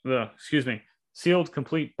sealed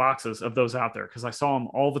complete boxes of those out there, because I saw them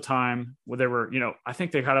all the time where they were, I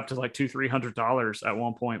think they got up to like $200-$300 at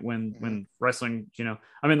one point when wrestling,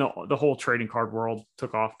 the whole trading card world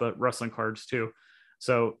took off, but wrestling cards too.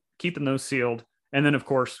 So keeping those sealed, and then of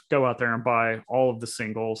course go out there and buy all of the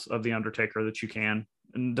singles of the Undertaker that you can,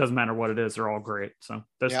 and it doesn't matter what it is, they're all great. So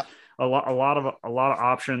there's a lot of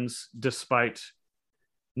options. Despite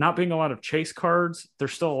not being a lot of chase cards,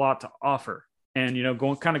 there's still a lot to offer. And,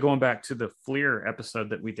 going back to the Fleer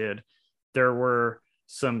episode that we did, there were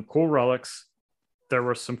some cool relics. There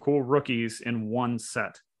were some cool rookies in one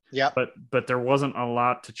set. Yeah. But there wasn't a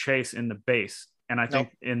lot to chase in the base. And I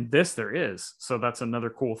think in this there is. So that's another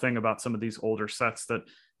cool thing about some of these older sets, that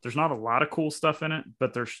there's not a lot of cool stuff in it,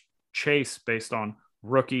 but there's chase based on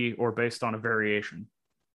rookie or based on a variation.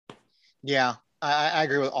 Yeah, I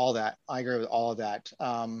agree with all that.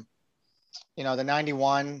 The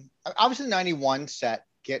 91, obviously the 91 set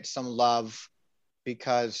gets some love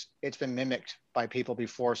because it's been mimicked by people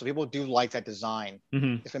before. So people do like that design.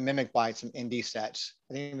 Mm-hmm. It's been mimicked by some indie sets.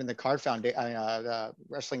 I think even the Card Foundation, the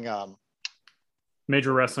wrestling,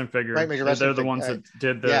 Major Wrestling Figure. Right, they're the ones that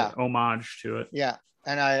did the homage to it. Yeah.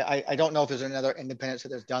 And I don't know if there's another independent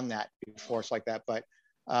set that's done that before. It's like that. But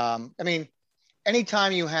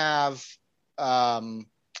anytime you have a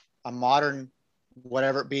modern,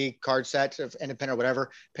 whatever it be, card sets of independent or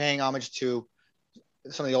whatever, paying homage to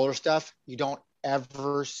some of the older stuff, you don't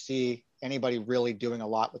ever see anybody really doing a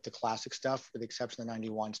lot with the classic stuff, with the exception of the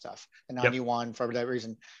 91 stuff. The 91, for that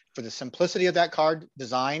reason, for the simplicity of that card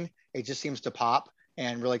design, it just seems to pop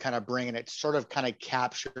and really kind of bring, and it sort of kind of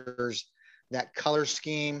captures that color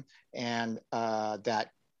scheme and that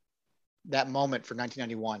moment for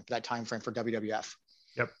 1991, that time frame for WWF.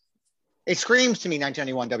 Yep. It screams to me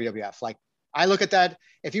 1991 WWF. Like, I look at that,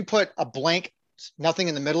 if you put a blank, nothing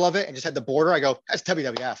in the middle of it and just had the border, I go, that's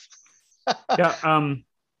WWF. Yeah.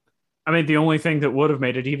 The only thing that would have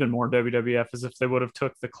made it even more WWF is if they would have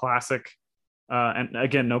took the classic, and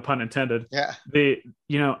again, no pun intended. Yeah.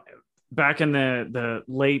 Back in the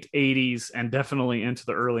late 80s and definitely into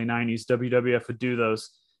the early 90s, WWF would do those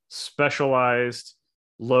specialized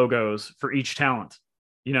logos for each talent.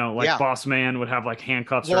 Boss Man would have like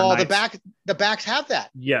handcuffs. Well, the backs have that.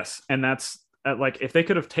 Yes. And that's like, if they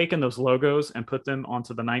could have taken those logos and put them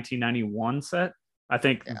onto the 1991 set, I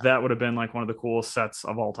think that would have been like one of the coolest sets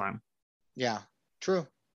of all time. Yeah, true.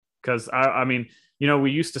 Because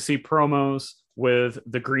we used to see promos with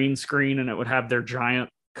the green screen and it would have their giant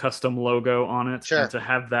custom logo on it. Sure. And to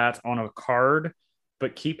have that on a card,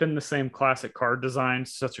 but keeping the same classic card design,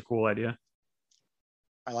 such a cool idea.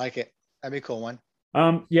 I like it. That'd be a cool one.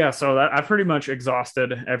 So I've pretty much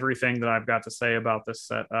exhausted everything that I've got to say about this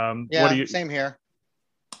set. Same here.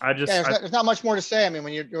 There's not much more to say.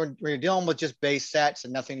 When you're dealing with just base sets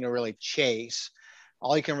and nothing to really chase,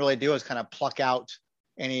 all you can really do is kind of pluck out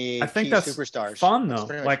any key superstars. Fun though.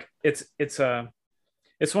 Like it's one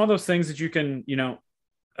of those things that you can,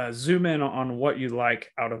 zoom in on what you like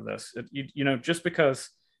out of this. Just because,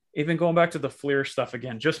 even going back to the Fleer stuff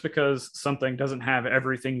again, just because something doesn't have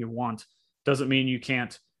everything you want doesn't mean you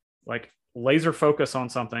can't like laser focus on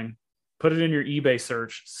something, put it in your eBay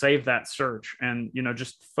search, save that search, and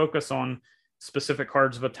just focus on specific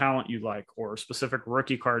cards of a talent you like, or specific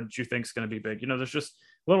rookie cards you think is going to be big. There's just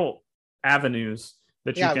little avenues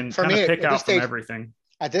that you can kind of pick out from everything.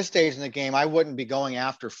 At this stage in the game, I wouldn't be going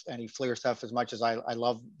after any Fleer stuff as much as I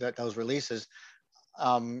love those releases,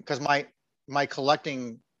 because my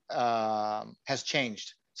collecting has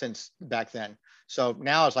changed since back then. So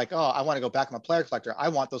now it's like, I want to go back. I'm a player collector. I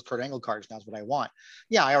want those Kurt Angle cards. Now is what I want.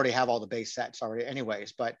 Yeah, I already have all the base sets already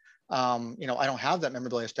anyways, but I don't have that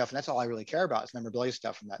memorabilia stuff, and that's all I really care about is memorabilia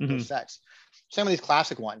stuff from those sets. Some of these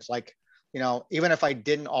classic ones, like, even if I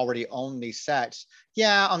didn't already own these sets,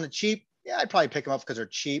 on the cheap, I'd probably pick them up because they're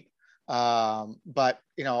cheap. But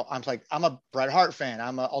I'm a Bret Hart fan.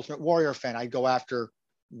 I'm an Ultimate Warrior fan. I go after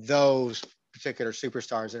those particular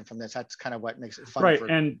superstars, and from this, that's kind of what makes it fun. Right.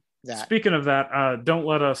 And that. Speaking of that, don't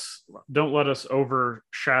let us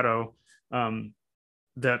overshadow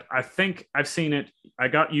that. I think I've seen it. I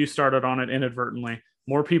got you started on it inadvertently.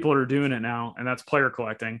 More people are doing it now, and that's player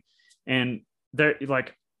collecting. And they're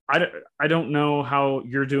like, I don't know how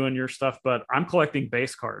you're doing your stuff, but I'm collecting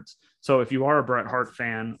base cards. So if you are a Bret Hart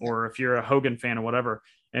fan, or if you're a Hogan fan or whatever,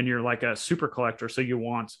 and you're like a super collector, so you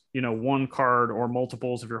want, one card or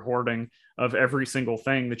multiples of your hoarding of every single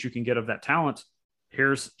thing that you can get of that talent,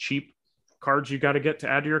 here's cheap cards you got to get to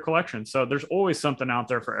add to your collection. So there's always something out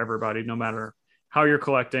there for everybody, no matter how you're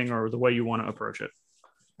collecting or the way you want to approach it.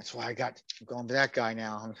 That's why I'm going to that guy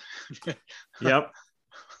now. Yep.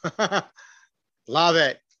 Love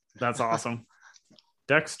it. That's awesome.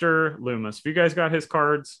 Dexter Loomis. If you guys got his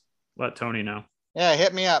cards, let Tony know. Yeah,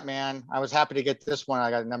 hit me up, man. I was happy to get this one. I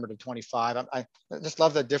got a number to 25. I just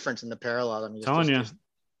love the difference in the parallel. I mean, telling you,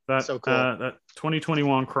 that so cool. That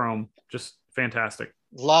 2021 Chrome, just fantastic.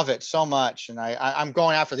 Love it so much, and I'm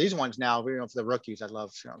going after these ones now. For the rookies, I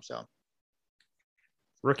love them. So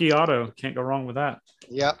rookie auto, can't go wrong with that.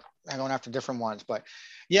 Yep, I'm going after different ones, but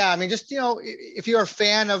yeah, I mean, just if you're a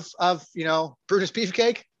fan of Brutus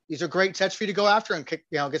Beefcake, these are great sets for you to go after and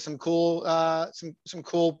get some cool some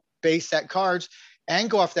cool base set cards, and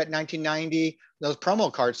go off that 1990 those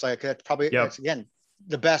promo cards. Like that's probably that's, again,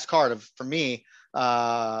 the best card for me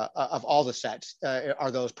of all the sets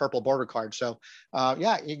are those purple border cards. So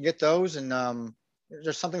yeah, you can get those, and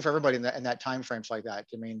there's something for everybody in that time frames like that.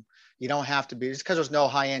 I mean, you don't have to be just because there's no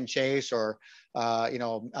high-end chase or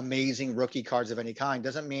amazing rookie cards of any kind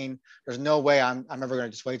doesn't mean there's no way I'm ever going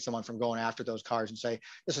to dissuade someone from going after those cards and say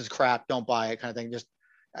this is crap, don't buy it, kind of thing.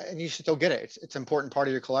 And you should still get it. It's an important part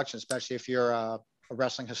of your collection, especially if you're a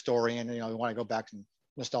wrestling historian and you want to go back to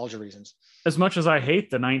nostalgia reasons. As much as I hate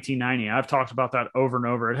the 1990, I've talked about that over and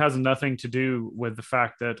over. It has nothing to do with the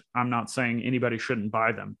fact that I'm not saying anybody shouldn't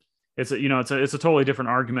buy them. It's a totally different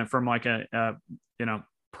argument from like a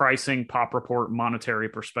pricing pop report monetary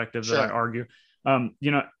perspective that I argue.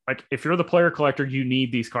 Like if you're the player collector, you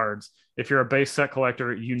need these cards. If you're a base set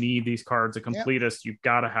collector, you need these cards. A completist, you've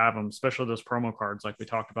got to have them, especially those promo cards like we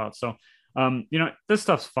talked about. So, this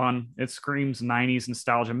stuff's fun. It screams 90s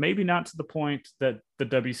nostalgia, maybe not to the point that the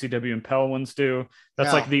WCW and Pell ones do.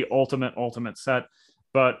 That's like the ultimate set.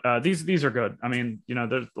 But these are good. I mean,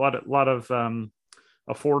 there's a lot of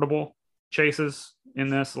affordable chases in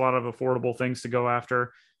this, a lot of affordable things to go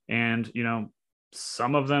after. And,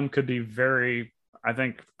 some of them could be very, I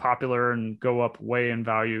think, popular and go up way in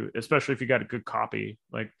value, especially if you got a good copy,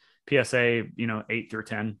 like PSA, 8 through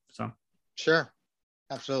 10. So sure.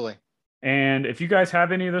 Absolutely. And if you guys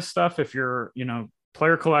have any of this stuff, if you're,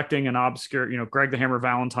 player collecting an obscure, Greg the Hammer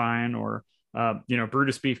Valentine or,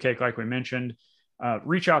 Brutus Beefcake, like we mentioned,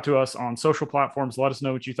 reach out to us on social platforms. Let us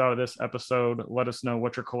know what you thought of this episode. Let us know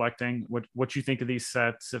what you're collecting, what you think of these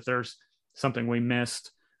sets. If there's something we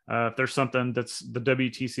missed, if there's something that's the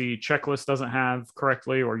WTC checklist doesn't have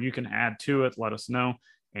correctly, or you can add to it, let us know.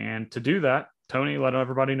 And to do that, Tony, let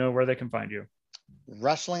everybody know where they can find you.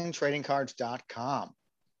 WrestlingTradingCards.com.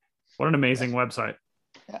 What an amazing website.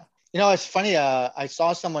 Yeah. It's funny. I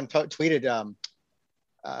saw someone tweeted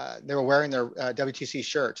they were wearing their WTC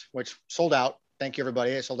shirt, which sold out. Thank you,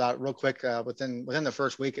 everybody. It sold out real quick. Within the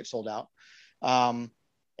first week, it sold out. And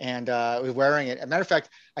we were wearing it. As a matter of fact,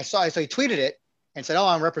 I saw he tweeted it and said, "Oh,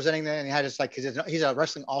 I'm representing them." And he had just like, he's a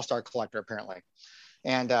wrestling all-star collector apparently,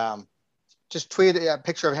 and just tweeted a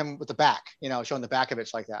picture of him with the back, showing the back of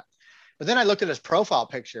it's like that. But then I looked at his profile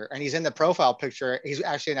picture, and he's in the profile picture. He's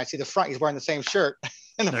actually, and I see the front. He's wearing the same shirt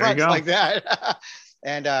in the front like that.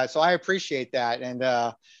 And so I appreciate that. And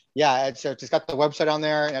it's got the website on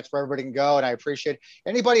there, and that's where everybody can go. And I appreciate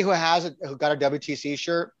anybody who got a WTC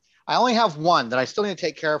shirt. I only have one that I still need to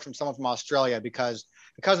take care of from someone from Australia because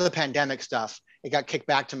of the pandemic stuff. It got kicked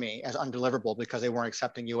back to me as undeliverable because they weren't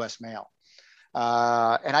accepting U.S. mail.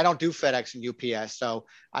 And I don't do FedEx and UPS, so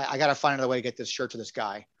I got to find another way to get this shirt to this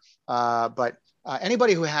guy. But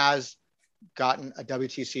anybody who has gotten a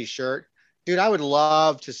WTC shirt, dude, I would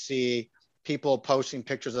love to see people posting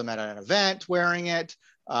pictures of them at an event wearing it,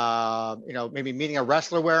 maybe meeting a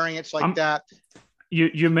wrestler wearing it, that.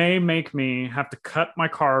 You may make me have to cut my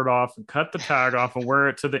card off and cut the tag off and wear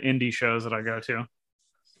it to the indie shows that I go to.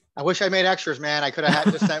 I wish I made extras, man. I could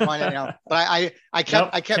have just sent mine, but I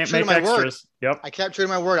kept true to my word. Yep. I kept true to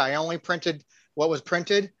my word. I only printed what was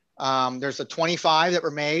printed. There's a 25 that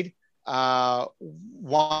were made. One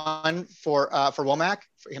for Womack,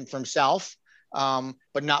 for himself.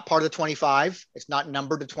 but not part of the 25. It's not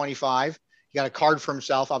numbered to 25. He got a card for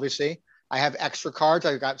himself, obviously. I have extra cards.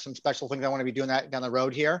 I've got some special things I want to be doing that down the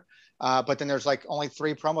road here. But then there's like only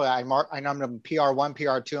 3 promo. I numbered them PR1,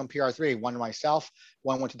 PR2, and PR3. One to myself,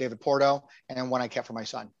 one went to David Porto, and then one I kept for my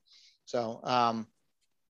son. So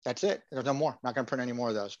that's it. There's no more. I'm not going to print any more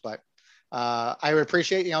of those. But I would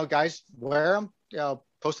appreciate, guys, wear them.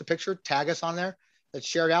 Post a picture, tag us on there. Let's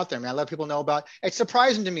share it out there, man. I let people know about. It's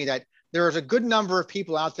surprising to me that there is a good number of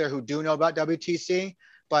people out there who do know about WTC,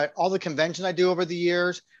 but all the conventions I do over the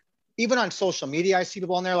years, even on social media, I see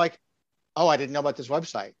people on there like, oh, I didn't know about this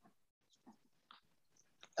website.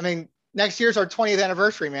 I mean, next year's our 20th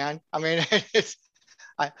anniversary, man. I mean,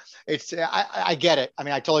 I get it. I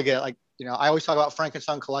mean, I totally get it. Like, I always talk about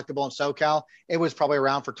Frankenstein Collectible in SoCal. It was probably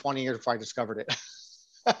around for 20 years before I discovered it.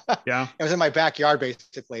 Yeah. It was in my backyard,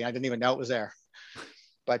 basically. I didn't even know it was there.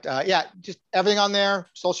 But just everything on there,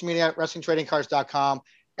 social media, WrestlingTradingCards.com.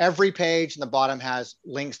 Every page in the bottom has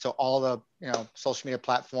links to all the, social media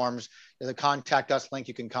platforms. There's a contact us link.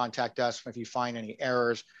 You can contact us if you find any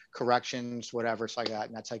errors, corrections, whatever. It's like that.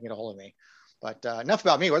 And that's how you can get a hold of me. But enough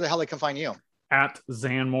about me. Where the hell they can find you? At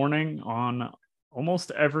Zan Morning on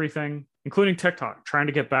almost everything, including TikTok, trying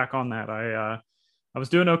to get back on that. I was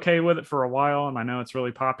doing okay with it for a while, and I know it's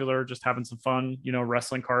really popular, just having some fun,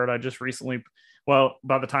 wrestling card. I just recently, well,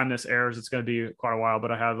 by the time this airs, it's going to be quite a while,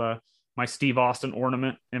 but I have my Steve Austin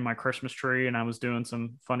ornament in my Christmas tree, and I was doing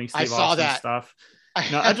some funny Steve Austin stuff.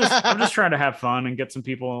 I'm just trying to have fun and get some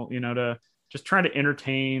people, to just try to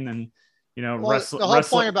entertain and, wrestle. The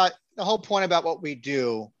whole point about what we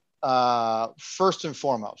do, first and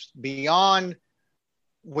foremost, beyond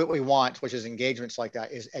what we want, which is engagements like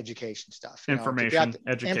that, is education stuff. Education.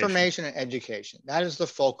 Information and education. That is the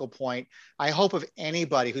focal point. I hope of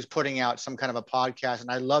anybody who's putting out some kind of a podcast,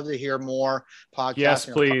 and I'd love to hear more podcasts. Yes,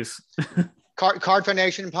 please. Card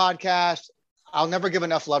Foundation podcast. I'll never give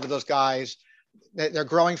enough love to those guys. They're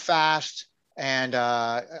growing fast, and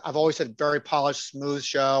I've always said very polished, smooth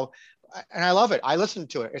show. And I love it. I listen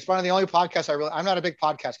to it. It's one of the only podcasts I'm not a big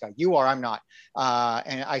podcast guy. You are, I'm not.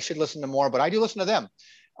 And I should listen to more, but I do listen to them.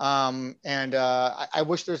 I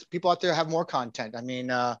wish there's people out there who have more content. I mean,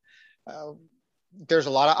 there's a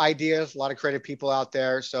lot of ideas, a lot of creative people out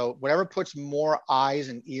there. So whatever puts more eyes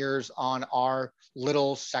and ears on our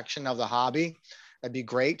little section of the hobby, that'd be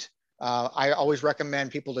great. I always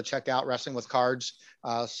recommend people to check out Wrestling with Cards.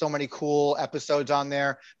 So many cool episodes on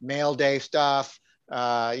there, mail day stuff.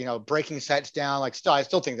 Breaking sets down. I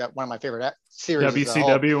still think that one of my favorite series.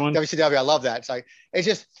 WCW one. WCW, I love that.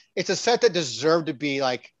 It's a set that deserved to be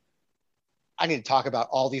like. I need to talk about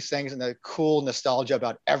all these things and the cool nostalgia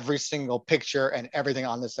about every single picture and everything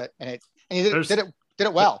on this set. And you did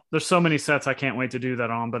it well. There's so many sets I can't wait to do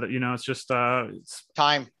that on, but it's just it's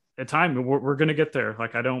time. At time we're gonna get there.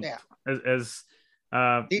 Like I don't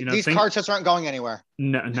these card sets aren't going anywhere.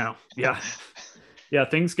 No. Yeah. Yeah,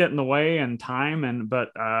 things get in the way and time,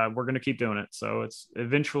 but we're going to keep doing it. So it's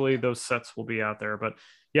eventually those sets will be out there. But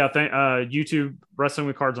yeah, YouTube, Wrestling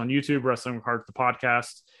with Cards on YouTube, Wrestling with Cards, the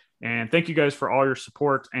podcast. And thank you guys for all your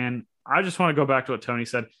support. And I just want to go back to what Tony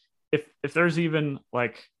said. If there's even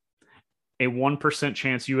like a 1%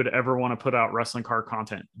 chance you would ever want to put out wrestling card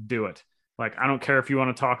content, do it. Like, I don't care if you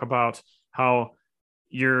want to talk about how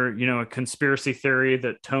you're, a conspiracy theory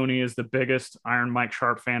that Tony is the biggest Iron Mike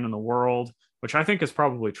Sharp fan in the world, which I think is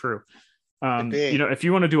probably true. If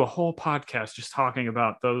you want to do a whole podcast just talking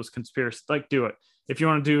about those conspiracies, do it. If you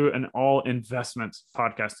want to do an all investments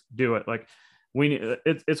podcast, do it.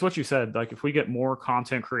 It's what you said. Like, if we get more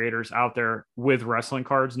content creators out there with wrestling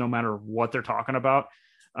cards, no matter what they're talking about,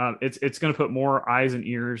 it's going to put more eyes and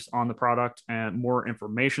ears on the product, and more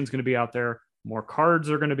information is going to be out there. More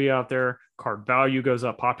cards are going to be out there. Card value goes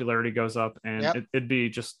up, popularity goes up, and it'd be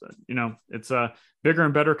just, it's a bigger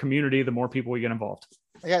and better community the more people we get involved.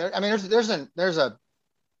 Yeah, I mean, there's a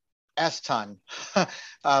ton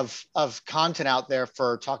of content out there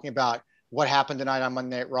for talking about what happened tonight on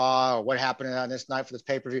Monday Night Raw, or what happened on this night for this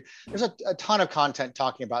pay-per-view. There's a ton of content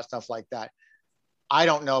talking about stuff like that. I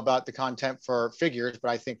don't know about the content for figures,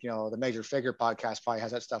 but I think the Major Figure podcast probably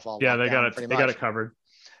has that stuff all. Yeah, they got it covered.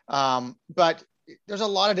 But there's a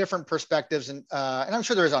lot of different perspectives, and I'm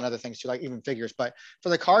sure there is on other things too, like even figures. But for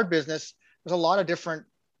the card business, there's a lot of different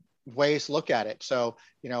ways to look at it. So,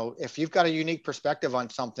 if you've got a unique perspective on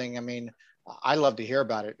something, I mean, I'd love to hear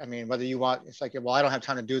about it. I mean, whether you want, it's like, well, I don't have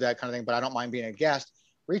time to do that kind of thing, but I don't mind being a guest.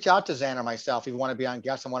 Reach out to Zan or myself if you want to be on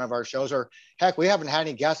guest on one of our shows, or heck, we haven't had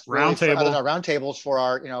any guests roundtables for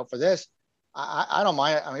our, for this. I don't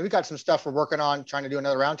mind. I mean, we've got some stuff we're working on, trying to do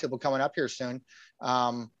another roundtable coming up here soon.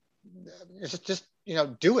 It's just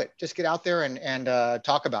do it. Just get out there and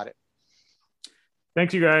talk about it.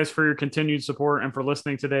 Thank you guys for your continued support and for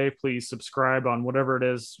listening today. Please subscribe on whatever it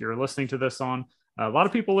is you're listening to this on. A lot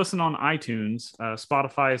of people listen on iTunes.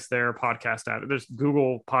 Spotify is their podcast app. There's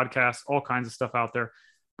Google Podcasts, all kinds of stuff out there.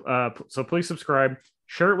 So please subscribe,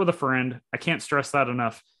 share it with a friend. I can't stress that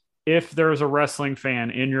enough. If there's a wrestling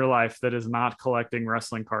fan in your life that is not collecting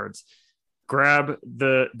wrestling cards, grab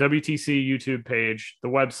the WTC YouTube page, the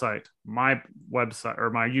website, my website or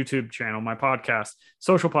my YouTube channel, my podcast,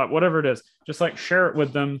 social pot, whatever it is. Just like share it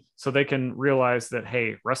with them so they can realize that,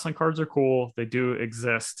 hey, wrestling cards are cool. They do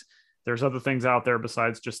exist. There's other things out there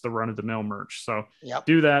besides just the run-of-the-mill merch. So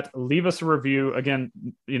do that. Leave us a review. Again,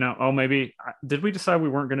 maybe did we decide we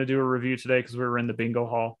weren't going to do a review today because we were in the bingo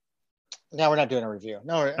hall? No, we're not doing a review.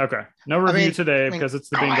 No. Okay. No review today because it's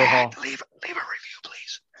the bingo hall. Leave a review,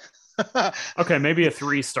 please. Okay, maybe a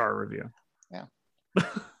 3-star review. Yeah.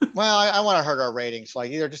 Well, I want to hurt our ratings. Like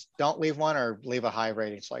either just don't leave one or leave a high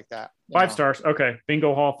ratings like that. 5 stars. Okay.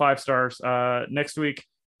 Bingo hall, 5 stars. Next week,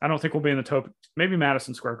 I don't think we'll be in the top. Maybe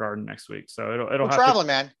Madison Square Garden next week. So it'll have traveling,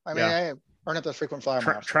 man. I mean, I earn up those frequent flyer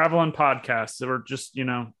miles. Traveling podcasts. We're just,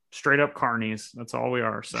 straight up carnies. That's all we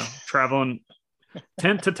are. So traveling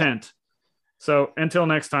tent to tent. So until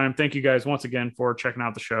next time, thank you guys once again for checking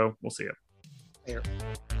out the show. We'll see you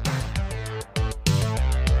later.